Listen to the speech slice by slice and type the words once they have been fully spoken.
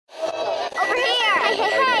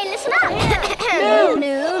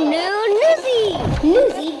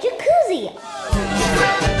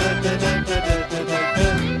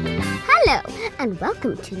and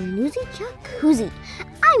welcome to Newsy Jacuzzi.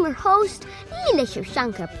 I'm your host, Leela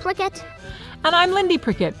Shivshankar Prickett. And I'm Lindy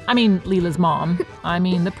Prickett. Leela's mom.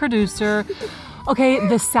 The producer. Okay,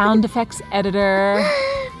 the sound effects editor.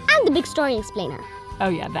 And the big story explainer. Oh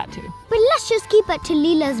yeah, that too. But let's just keep it to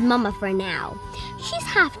Leela's mama for now. She's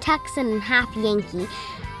half Texan and half Yankee.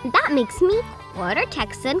 That makes me quarter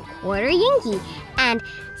Texan, quarter Yankee. And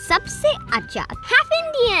sabse acha, half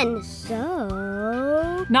Indian. So...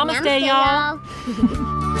 Namaste, y'all.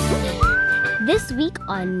 This week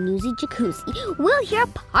on Newsy Jacuzzi, we'll hear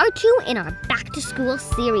part 2 in our Back to School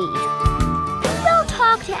series. We'll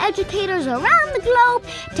talk to educators around the globe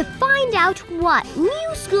to find out what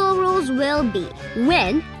new school rules will be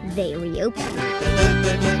when they reopen.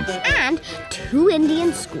 And 2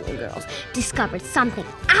 Indian schoolgirls discovered something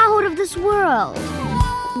out of this world,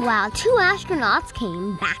 while 2 astronauts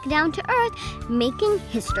came back down to Earth making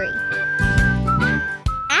history.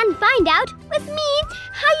 And find out with me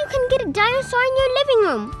how you can get a dinosaur in your living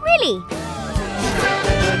room, really.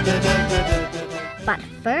 But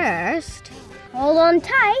first, hold on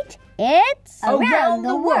tight. It's Around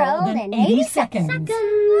the World in 80 Seconds.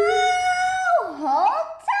 Hold tight.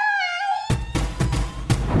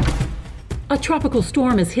 A tropical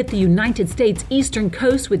storm has hit the United States eastern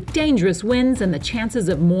coast with dangerous winds and the chances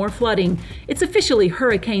of more flooding. It's officially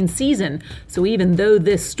hurricane season, so even though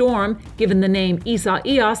this storm, given the name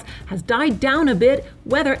Isaias, has died down a bit,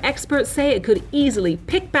 weather experts say it could easily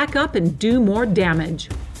pick back up and do more damage.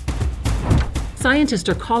 Scientists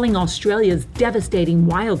are calling Australia's devastating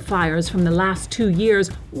wildfires from the last 2 years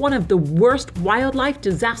one of the worst wildlife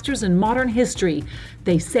disasters in modern history.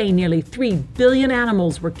 They say nearly 3 billion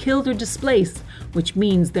animals were killed or displaced, which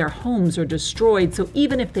means their homes are destroyed, so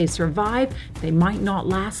even if they survive, they might not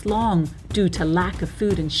last long due to lack of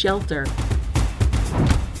food and shelter.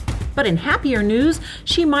 But in happier news,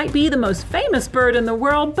 she might be the most famous bird in the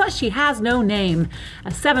world, but she has no name.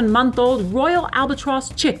 A 7-month-old Royal Albatross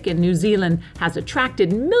chick in New Zealand has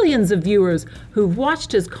attracted millions of viewers who've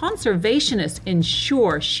watched as conservationists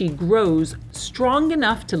ensure she grows strong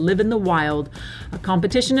enough to live in the wild. A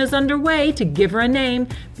competition is underway to give her a name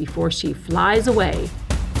before she flies away.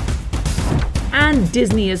 And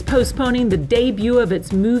Disney is postponing the debut of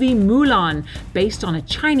its movie Mulan, based on a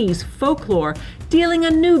Chinese folklore, dealing a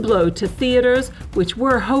new blow to theaters, which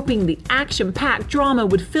were hoping the action-packed drama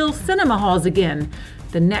would fill cinema halls again.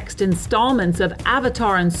 The next installments of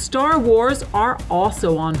Avatar and Star Wars are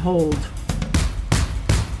also on hold.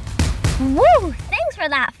 Woo! Thanks for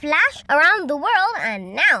that flash around the world,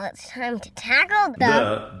 and now it's time to tackle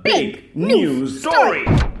the big news story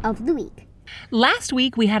of the week. Last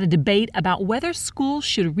week, we had a debate about whether schools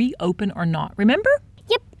should reopen or not. Remember?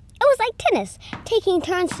 Yep, it was like tennis, taking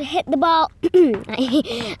turns to hit the ball.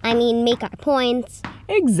 Make our points.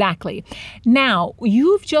 Exactly. Now,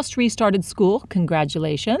 you've just restarted school.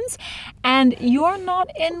 Congratulations. And you're not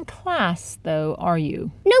in class, though, are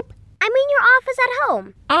you? Nope. I'm in your office at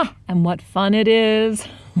home. Ah, and what fun it is.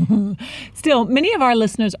 Still, many of our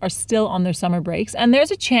listeners are still on their summer breaks, and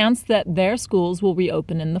there's a chance that their schools will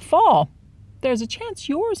reopen in the fall. There's a chance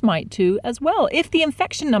yours might too as well if the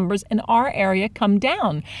infection numbers in our area come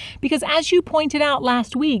down. Because as you pointed out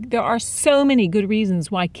last week, there are so many good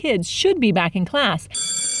reasons why kids should be back in class.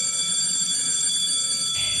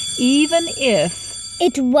 Even if...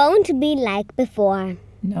 it won't be like before.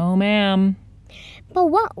 No, ma'am.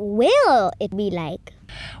 But what will it be like?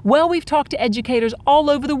 Well, we've talked to educators all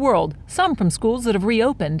over the world, some from schools that have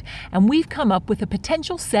reopened, and we've come up with a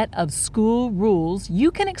potential set of school rules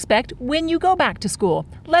you can expect when you go back to school.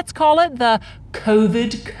 Let's call it the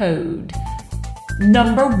COVID Code.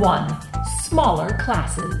 Number 1, smaller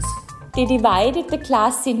classes. They divided the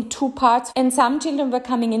class in 2 parts, and some children were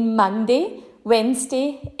coming in Monday,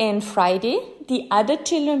 Wednesday, and Friday. The other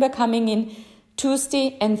children were coming in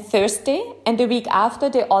Tuesday and Thursday, and the week after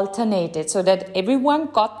they alternated so that everyone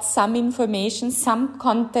got some information, some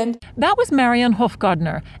content. That was Marianne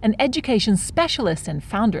Hofgardner, an education specialist and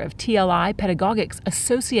founder of TLI Pedagogics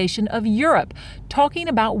Association of Europe, talking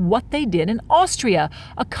about what they did in Austria,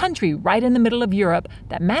 a country right in the middle of Europe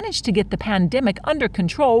that managed to get the pandemic under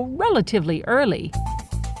control relatively early.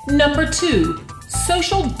 Number 2,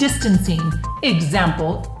 social distancing.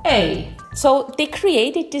 Example A. So they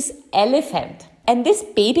created this elephant. And this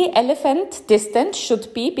baby elephant distance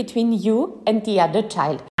should be between you and the other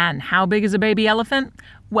child. And how big is a baby elephant?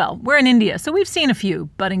 Well, we're in India, so we've seen a few.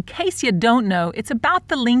 But in case you don't know, it's about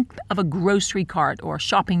the length of a grocery cart or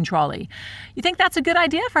shopping trolley. You think that's a good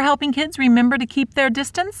idea for helping kids remember to keep their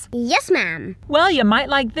distance? Yes, ma'am. Well, you might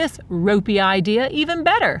like this ropey idea even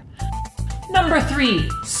better. Number 3,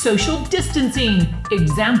 social distancing.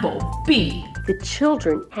 Example B. The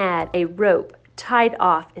children had a rope tied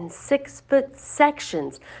off in 6-foot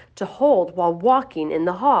sections to hold while walking in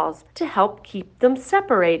the halls to help keep them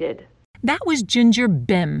separated. That was Ginger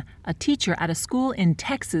Bim, a teacher at a school in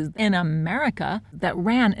Texas in America that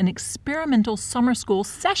ran an experimental summer school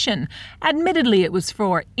session. Admittedly, it was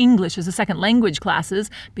for English as a second language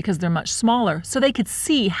classes because they're much smaller, so they could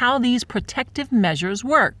see how these protective measures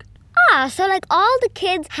work. So like all the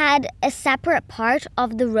kids had a separate part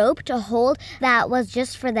of the rope to hold that was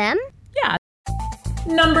just for them? Yeah.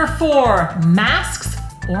 Number 4, masks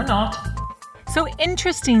or not. So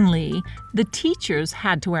interestingly, the teachers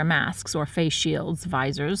had to wear masks or face shields,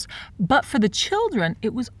 visors, but for the children,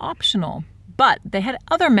 it was optional. But they had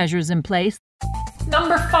other measures in place.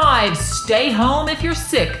 Number 5, stay home if you're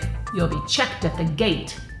sick. You'll be checked at the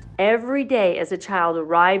gate. Every day as a child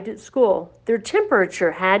arrived at school, their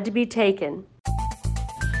temperature had to be taken.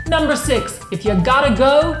 Number 6, if you gotta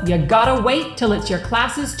go, you gotta wait till it's your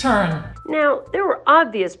class's turn. Now, there were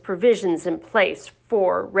obvious provisions in place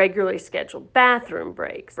for regularly scheduled bathroom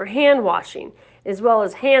breaks, for hand washing, as well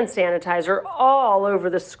as hand sanitizer all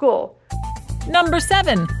over the school. Number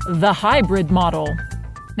 7, the hybrid model.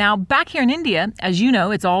 Now, back here in India, as you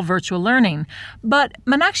know, it's all virtual learning. But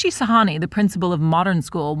Meenakshi Sahani, the principal of Modern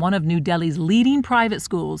School, one of New Delhi's leading private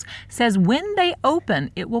schools, says when they open,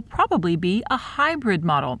 it will probably be a hybrid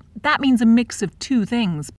model. That means a mix of two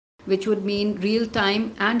things. Which would mean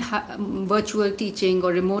real-time and virtual teaching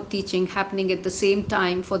or remote teaching happening at the same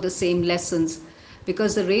time for the same lessons.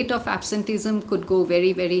 Because the rate of absenteeism could go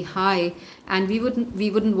very, very high, and we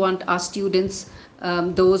wouldn't want our students,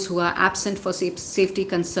 those who are absent for safety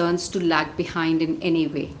concerns, to lag behind in any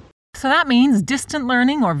way. So that means distant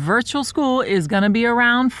learning or virtual school is going to be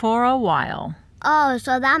around for a while. Oh,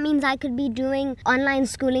 so that means I could be doing online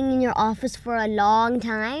schooling in your office for a long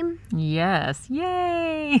time? Yes,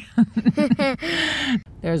 yay!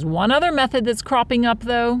 There's one other method that's cropping up,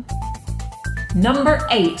 though. Number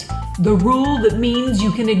 8, the rule that means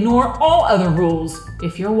you can ignore all other rules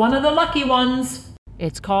if you're one of the lucky ones.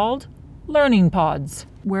 It's called learning pods,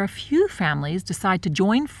 where a few families decide to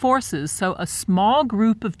join forces so a small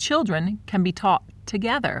group of children can be taught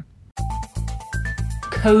together.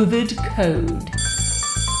 COVID code.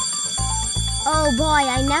 Oh boy,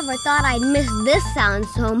 I never thought I'd miss this sound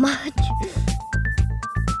so much.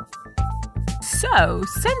 So,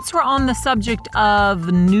 since we're on the subject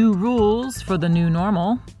of new rules for the new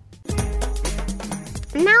normal.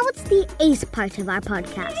 Now it's the ACE part of our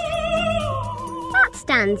podcast. That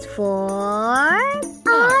stands for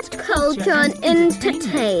Art, Culture and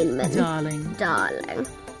Entertainment. Darling.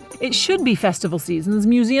 It should be festival seasons,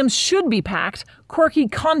 museums should be packed, quirky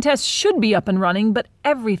contests should be up and running, but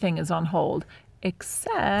everything is on hold.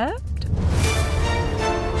 Except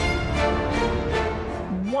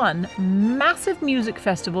one massive music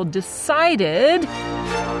festival decided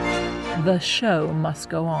the show must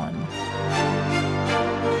go on.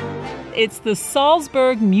 It's the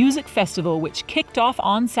Salzburg Music Festival, which kicked off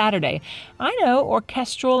on Saturday. I know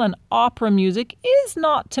orchestral and opera music is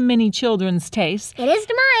not to many children's tastes. It is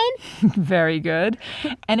to mine. Very good.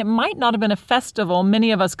 And it might not have been a festival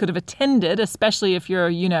many of us could have attended, especially if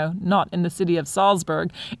you're, not in the city of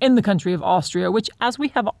Salzburg, in the country of Austria, which, as we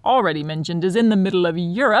have already mentioned, is in the middle of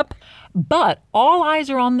Europe. But all eyes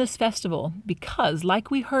are on this festival because,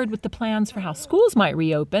 like we heard with the plans for how schools might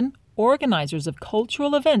reopen, organizers of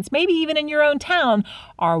cultural events, maybe even in your own town,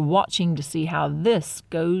 are watching to see how this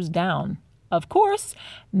goes down. Of course,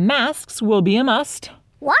 masks will be a must.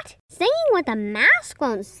 What? Singing with a mask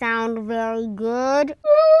won't sound very good.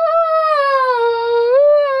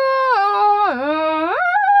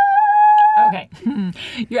 Okay,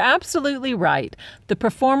 you're absolutely right. The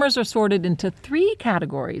performers are sorted into 3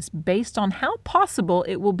 categories based on how possible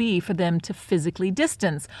it will be for them to physically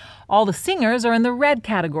distance. All the singers are in the red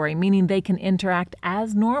category, meaning they can interact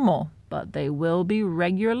as normal, but they will be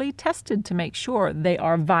regularly tested to make sure they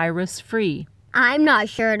are virus-free. I'm not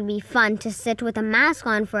sure it'd be fun to sit with a mask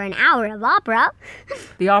on for an hour of opera.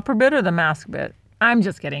 The opera bit or the mask bit? I'm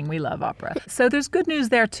just kidding. We love opera. So there's good news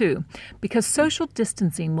there, too, because social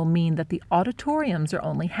distancing will mean that the auditoriums are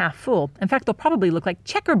only half full. In fact, they'll probably look like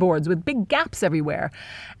checkerboards with big gaps everywhere.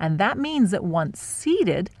 And that means that once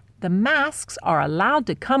seated, the masks are allowed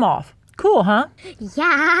to come off. Cool, huh?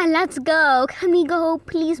 Yeah, let's go. Can we go,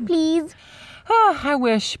 please, please? Oh, I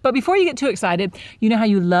wish. But before you get too excited, you know how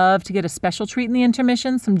you love to get a special treat in the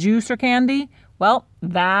intermission, some juice or candy? Well,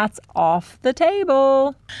 that's off the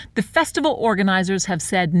table. The festival organizers have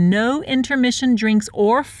said no intermission drinks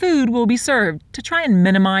or food will be served to try and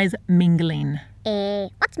minimize mingling.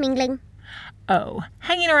 What's mingling? Oh,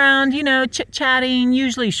 hanging around, chit-chatting,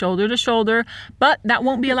 usually shoulder to shoulder, but that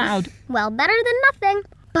won't be allowed. Well, better than nothing.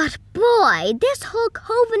 But boy, this whole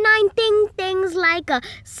COVID-19 thing's like a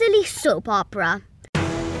silly soap opera.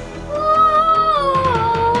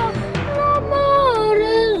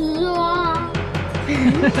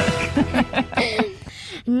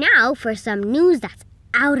 Now for some news that's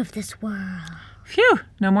out of this world. Phew,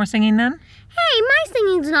 no more singing then? Hey, my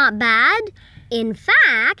singing's not bad. In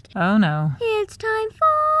fact, oh no. It's time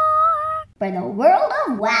for the world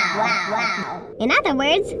of wow. In other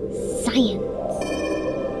words, science.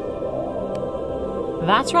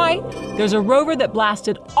 That's right. There's a rover that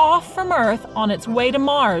blasted off from Earth on its way to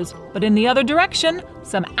Mars. But in the other direction,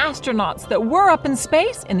 some astronauts that were up in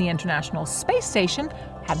space in the International Space Station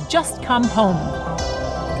have just come home.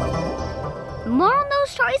 More on those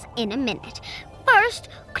stories in a minute. First,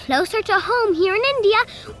 closer to home here in India,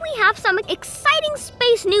 we have some exciting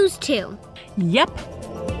space news too. Yep.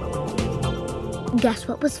 Guess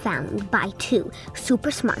what was found by two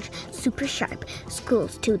super smart, super sharp school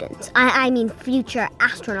students? I mean future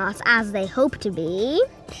astronauts as they hope to be.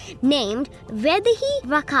 Named Vaidehi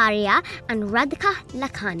Vakaria and Radhika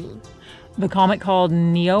Lakhani. The comet called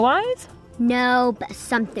Neowise? No, but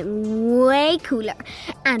something way cooler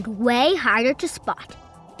and way harder to spot.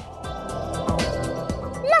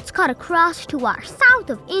 Let's cut across to our south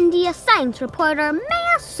of India science reporter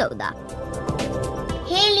Maya Soda.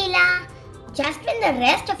 Hey Leela, just when the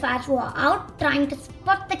rest of us were out trying to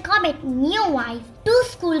spot the comet Neowise, two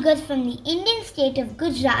schoolgirls from the Indian state of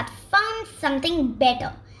Gujarat found something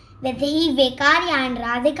better. Vaidehi Vakaria and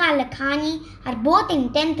Radhika Lakhani are both in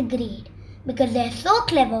 10th grade. Because they're so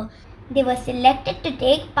clever, they were selected to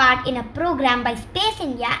take part in a program by Space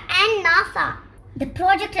India and NASA. The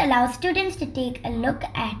project allows students to take a look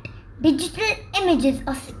at digital images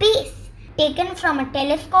of space taken from a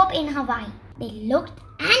telescope in Hawaii. They looked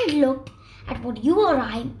and looked at what you or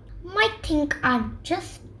I might think are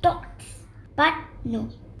just dots. But no,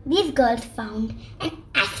 these girls found an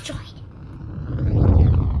asteroid.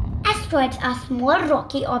 Asteroids are small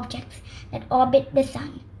rocky objects that orbit the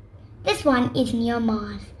sun. This one is near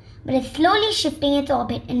Mars, but it's slowly shifting its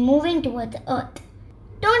orbit and moving towards Earth.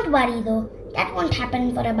 Don't worry though, that won't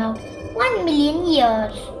happen for about 1 million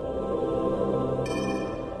years.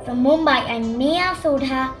 From Mumbai, I'm Maya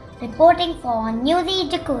Sodha reporting for Newsy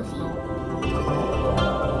Jacuzzi.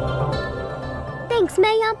 Thanks,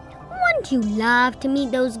 Maya. Wouldn't you love to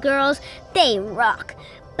meet those girls? They rock.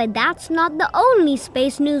 But that's not the only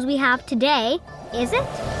space news we have today, is it?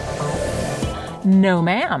 No,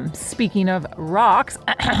 ma'am. Speaking of rocks,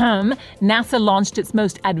 NASA launched its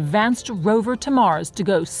most advanced rover to Mars to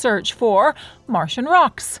go search for Martian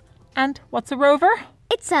rocks. And what's a rover?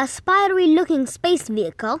 It's a spidery-looking space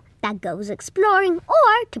vehicle that goes exploring,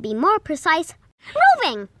 or, to be more precise,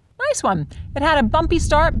 roving. Nice one. It had a bumpy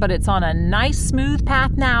start, but it's on a nice smooth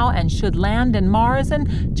path now and should land in Mars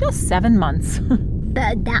in just 7 months.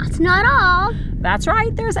 But that's not all. That's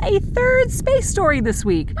right. There's a third space story this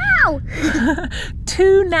week. Wow!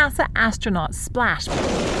 2 NASA astronauts splashed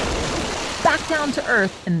back down to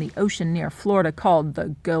Earth in the ocean near Florida called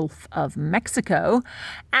the Gulf of Mexico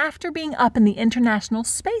after being up in the International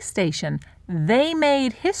Space Station. They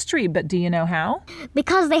made history, but do you know how?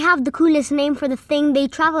 Because they have the coolest name for the thing they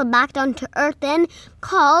traveled back down to Earth in,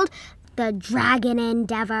 called the Dragon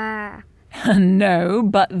Endeavour. No,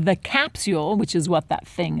 but the capsule, which is what that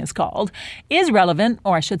thing is called, is relevant,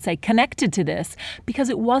 or I should say connected to this, because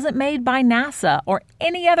it wasn't made by NASA or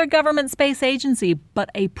any other government space agency, but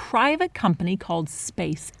a private company called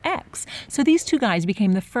SpaceX. So these 2 guys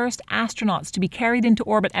became the first astronauts to be carried into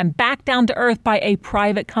orbit and back down to Earth by a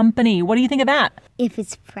private company. What do you think of that? If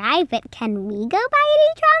it's private, can we go buy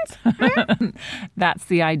electrons? Huh? That's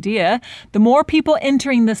the idea. The more people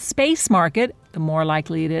entering the space market, the more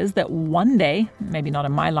likely it is that one day, maybe not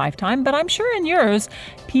in my lifetime, but I'm sure in yours,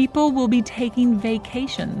 people will be taking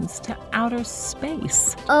vacations to outer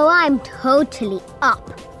space. Oh, I'm totally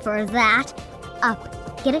up for that.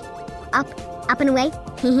 Up. Get it? Up and away.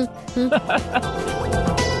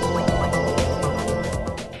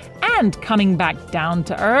 And coming back down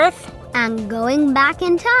to Earth. And going back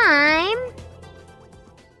in time.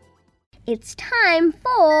 It's time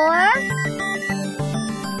for...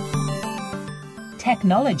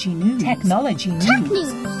 Technology news. Technology news. Tech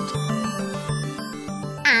news.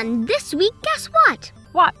 And this week, guess what?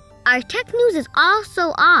 What? Our tech news is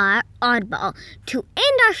also our oddball to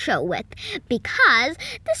end our show with, because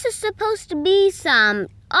this is supposed to be some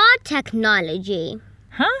odd technology.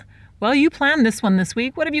 Huh? Well, you planned this one this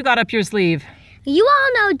week. What have you got up your sleeve? You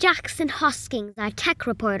all know Jackson Hoskins, our tech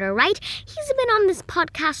reporter, right? He's been on this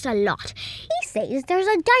podcast a lot. He says there's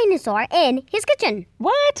a dinosaur in his kitchen.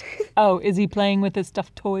 What? Oh, is he playing with his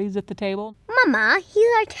stuffed toys at the table? Mama, he's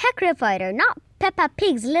our tech reporter, not Peppa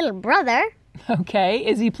Pig's little brother. Okay,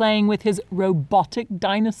 is he playing with his robotic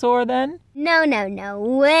dinosaur then? No.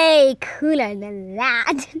 Way cooler than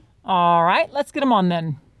that. All right, let's get him on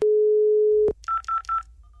then.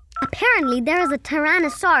 Apparently there is a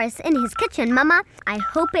Tyrannosaurus in his kitchen, Mama. I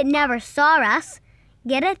hope it never saw us.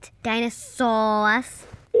 Get it? Dinosaurus.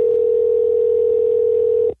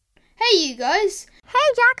 Hey you guys,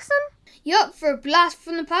 Hey, Jackson. you up for a blast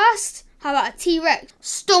from the past? How about a T-Rex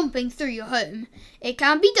stomping through your home? It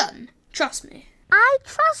can be done, trust me. I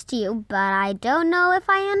trust you, but I don't know if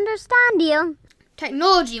I understand you.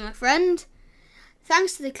 Technology, my friend.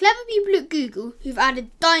 Thanks to the clever people at Google who've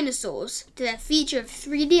added dinosaurs to their feature of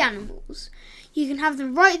 3D animals, you can have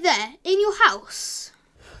them right there in your house.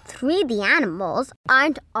 3D animals?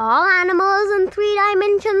 Aren't all animals in 3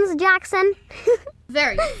 dimensions, Jackson?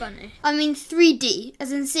 Very funny. I mean 3D,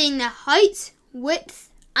 as in seeing their height, width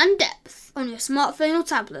and depth on your smartphone or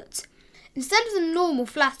tablet, instead of the normal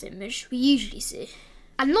flat image we usually see.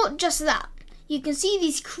 And not just that, you can see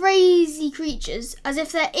these crazy creatures as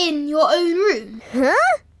if they're in your own room. Huh?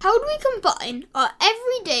 How do we combine our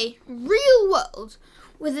everyday, real world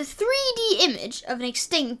with a 3D image of an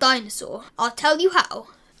extinct dinosaur? I'll tell you how.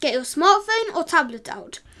 Get your smartphone or tablet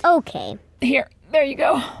out. Okay. Here, there you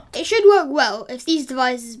go. It should work well if these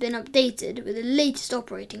devices have been updated with the latest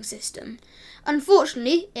operating system.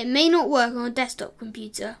 Unfortunately, it may not work on a desktop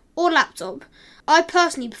computer or laptop. I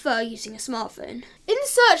personally prefer using a smartphone. In the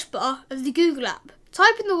search bar of the Google app,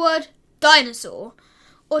 type in the word dinosaur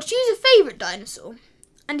or choose a favourite dinosaur.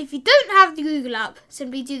 And if you don't have the Google app,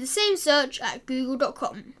 simply do the same search at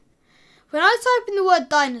google.com. When I type in the word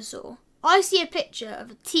dinosaur, I see a picture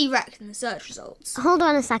of a T-Rex in the search results. Hold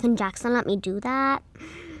on a second, Jackson. Let me do that.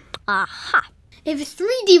 Aha. If a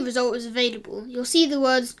 3D result is available, you'll see the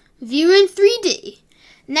words View in 3D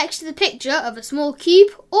next to the picture of a small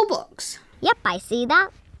cube or box. Yep, I see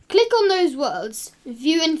that. Click on those words,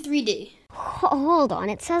 View in 3D. Hold on.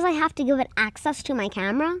 It says I have to give it access to my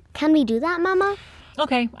camera. Can we do that, Mama?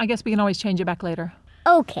 Okay, I guess we can always change it back later.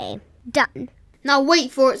 Okay. Done. Now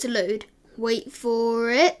wait for it to load. Wait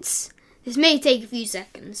for it. This may take a few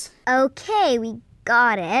seconds. Okay, we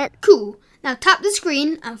got it. Cool. Now tap the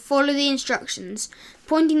screen and follow the instructions,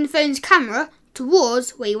 pointing the phone's camera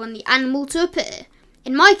towards where you want the animal to appear.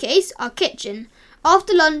 In my case, our kitchen,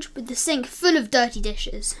 after lunch with the sink full of dirty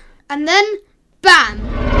dishes. And then, BAM!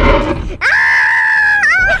 Get out!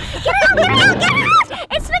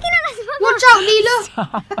 It's looking at us, Mama. Watch out, Leela!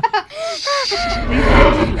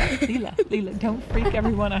 Leela, don't freak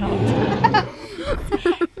everyone out.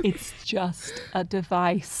 It's just a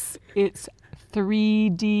device. It's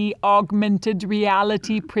 3D augmented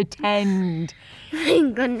reality pretend.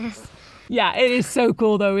 Thank goodness. Yeah, it is so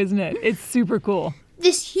cool though, isn't it? It's super cool.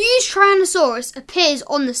 This huge Tyrannosaurus appears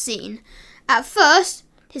on the scene. At first,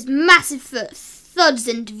 his massive foot thuds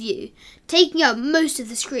into view, taking up most of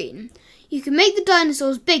the screen. You can make the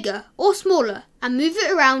dinosaurs bigger or smaller and move it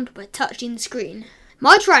around by touching the screen.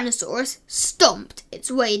 My Tyrannosaurus stomped its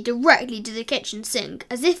way directly to the kitchen sink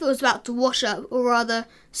as if it was about to wash up, or rather,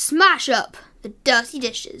 smash up the dirty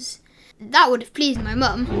dishes. That would have pleased my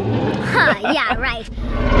mum. Huh, yeah, right.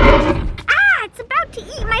 It's about to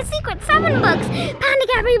eat my Secret 7 books. Panic,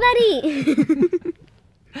 everybody.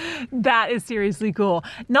 That is seriously cool.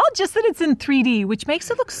 Not just that it's in 3D, which makes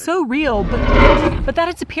it look so real, but that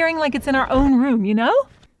it's appearing like it's in our own room, you know?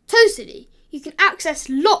 Totally. You can access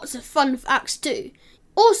lots of fun facts too.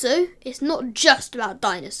 Also, it's not just about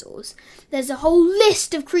dinosaurs. There's a whole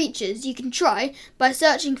list of creatures you can try by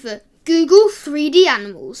searching for Google 3D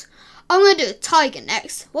animals. I'm going to do a tiger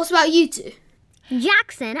next. What about you two?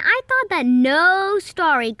 Jackson, I thought that no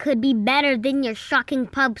story could be better than your shocking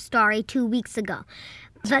pub story 2 weeks ago.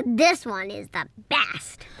 But this one is the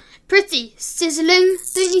best. Pretty sizzling,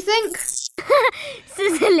 don't you think?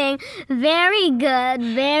 Sizzling. Very good,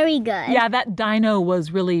 very good. Yeah, that dino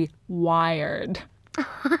was really wired.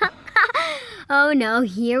 Oh no,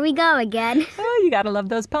 here we go again. Oh, you gotta love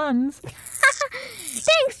those puns.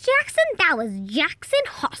 Thanks, Jackson. That was Jackson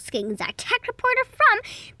Hoskins, our tech reporter from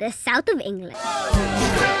the south of England.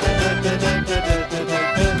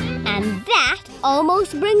 And that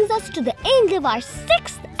almost brings us to the end of our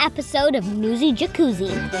 6th episode of Newsy Jacuzzi.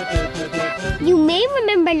 You may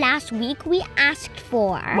remember last week we asked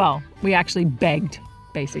for... Well, we actually begged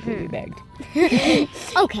Basically, we begged.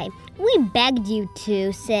 Okay, we begged you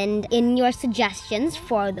to send in your suggestions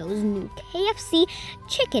for those new KFC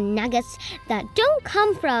chicken nuggets that don't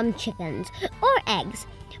come from chickens or eggs,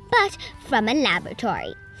 but from a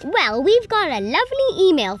laboratory. Well, we've got a lovely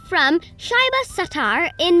email from Shaiba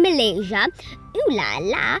Sattar in Malaysia, ooh la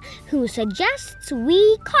la, who suggests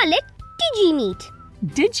we call it DigiMeet.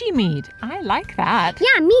 DigiMeet. I like that.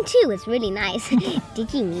 Yeah, me too. It's really nice.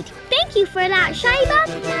 DigiMeet. Thank you for that, Shaiba.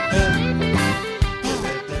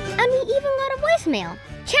 And we even got a voicemail.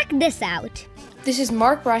 Check this out. This is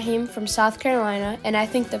Mark Brahim from South Carolina, and I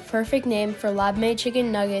think the perfect name for lab-made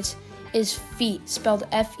chicken nuggets is FEAT, spelled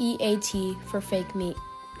F-E-A-T, for fake meat.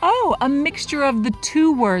 Oh, a mixture of the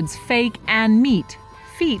two words fake and meat.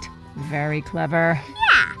 Feet. Very clever.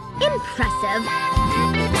 Yeah, impressive.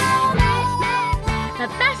 But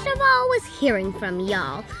best of all was hearing from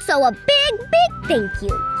y'all. So a big, big thank you.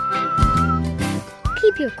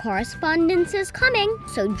 Keep your correspondences coming,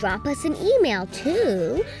 so drop us an email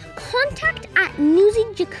to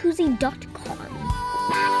contact@newsyjacuzzi.com.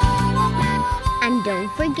 And don't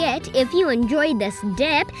forget, if you enjoyed this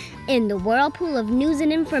dip in the whirlpool of news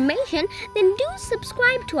and information, then do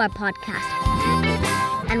subscribe to our podcast.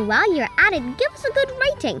 And while you're at it, give us a good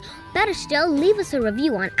rating. Better still, leave us a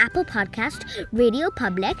review on Apple Podcast, Radio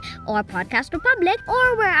Public, or Podcast Republic,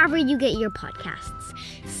 or wherever you get your podcasts.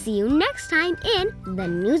 See you next time in the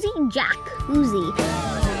Newsy Jacuzzi.